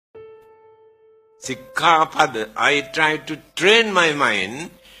Sikkhapada, I try to train my mind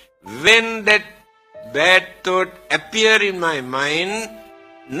when that bad thought appear in my mind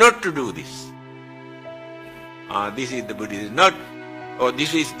not to do this. This is the Buddhism, not,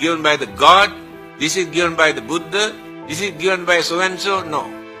 this is given by the God, this is given by the Buddha, this is given by so and so. No.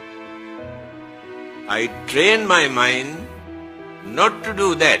 I train my mind not to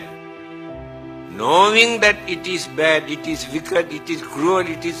do that. Knowing that it is bad, it is wicked, it is cruel,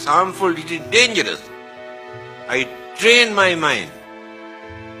 it is harmful, it is dangerous. I train my mind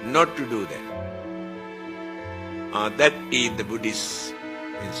not to do that. That is the Buddhist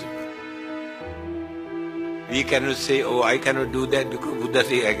principle. We cannot say, oh, I cannot do that because Buddha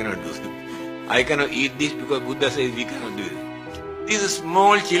says I cannot do it. I cannot eat this because Buddha says we cannot do it. This is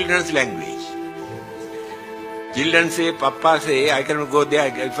small children's language. Children say, Papa say, I cannot go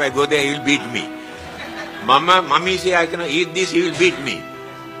there. If I go there, he will beat me. Mommy say, I cannot eat this, he will beat me.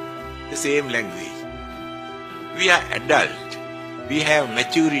 The same language. We are adult. We have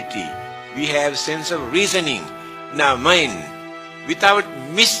maturity. We have sense of reasoning in our mind. Without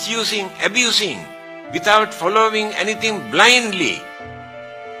misusing, abusing, without following anything blindly.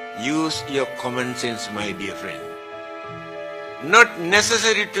 Use your common sense, my dear friend. Not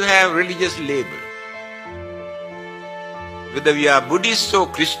necessary to have religious label. Whether we are Buddhists or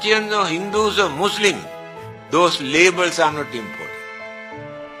Christians or Hindus or Muslims, those labels are not important.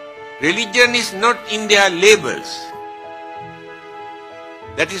 Religion is not in their labels.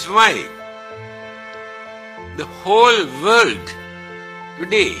 That is why the whole world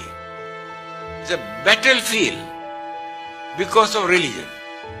today is a battlefield because of religion.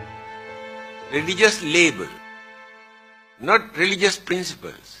 Religious label, not religious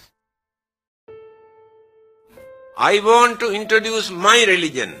principles. I want to introduce my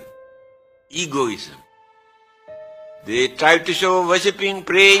religion, egoism. They try to show worshipping,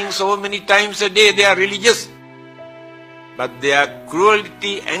 praying so many times a day, they are religious. But their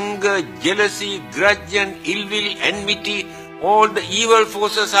cruelty, anger, jealousy, grudge and ill will, enmity, all the evil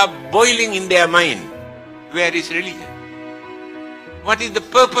forces are boiling in their mind. Where is religion? What is the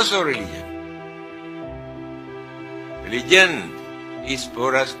purpose of religion? Religion is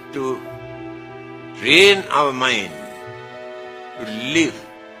for us to train our mind to live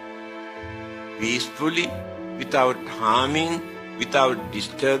peacefully, without harming, without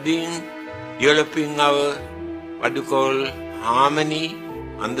disturbing, developing our, what you call, harmony,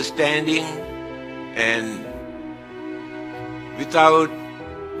 understanding, and without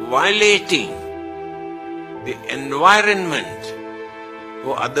violating the environment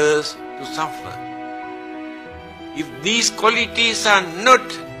for others to suffer. If these qualities are not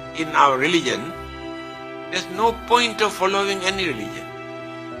in our religion, there's no point of following any religion.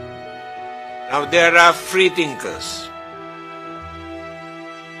 Now there are free thinkers.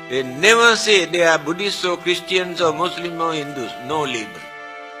 They never say they are Buddhists or Christians or Muslims or Hindus, no label.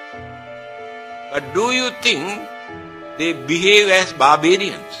 But do you think they behave as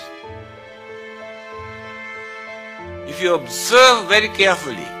barbarians? If you observe very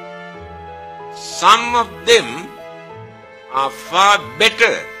carefully, some of them are far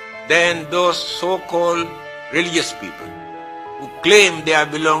better than those so-called religious people who claim they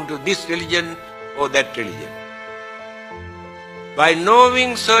belong to this religion or that religion. By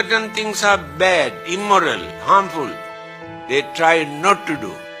knowing certain things are bad, immoral, harmful, they try not to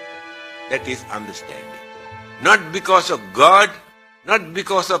do. That is understanding. Not because of God, not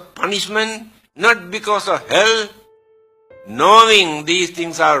because of punishment, not because of hell, knowing these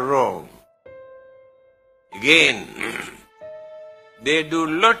things are wrong. Again, they do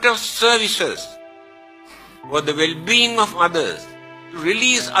lot of services for the well-being of others, to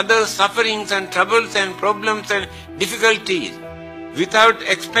release others' sufferings and troubles and problems and difficulties without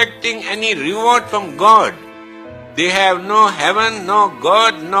expecting any reward from God. They have no heaven, no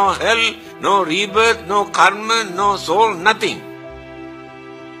God, no hell, no rebirth, no karma, no soul, nothing.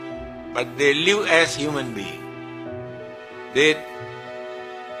 But they live as human beings.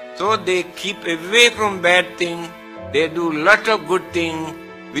 So they keep away from bad things. They do lot of good things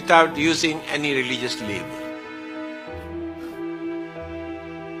without using any religious label.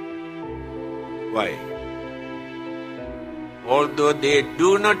 Why? Although they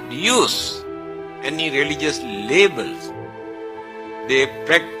do not use any religious labels, they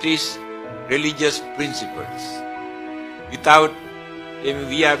practice religious principles. Without them,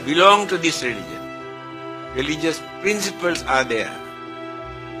 we belong to this religion. Religious principles are there.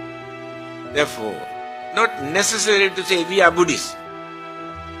 Therefore, not necessary to say we are Buddhists.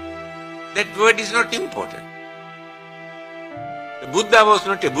 That word is not important. The Buddha was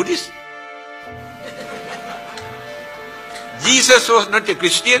not a Buddhist. Jesus was not a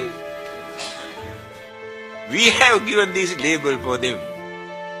Christian. We have given this label for them.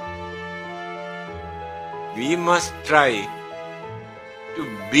 We must try to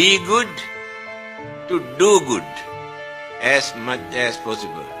be good, to do good as much as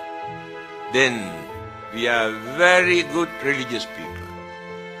possible. Then we are very good religious people.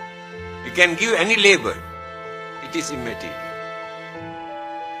 You can give any label. It is immaterial.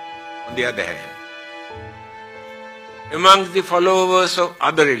 On the other hand, amongst the followers of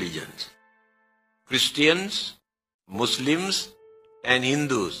other religions, Christians, Muslims and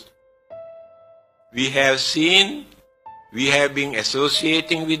Hindus, we have seen, we have been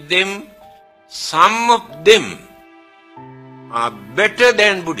associating with them, some of them are better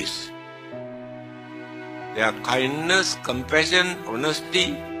than Buddhists. Their kindness, compassion,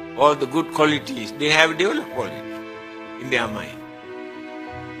 honesty, all the good qualities, they have developed quality in their mind.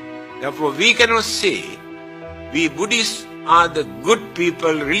 Therefore, we cannot say we Buddhists are the good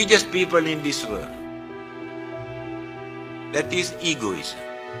people, religious people in this world. That is egoism.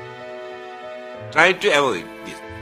 Try to avoid this.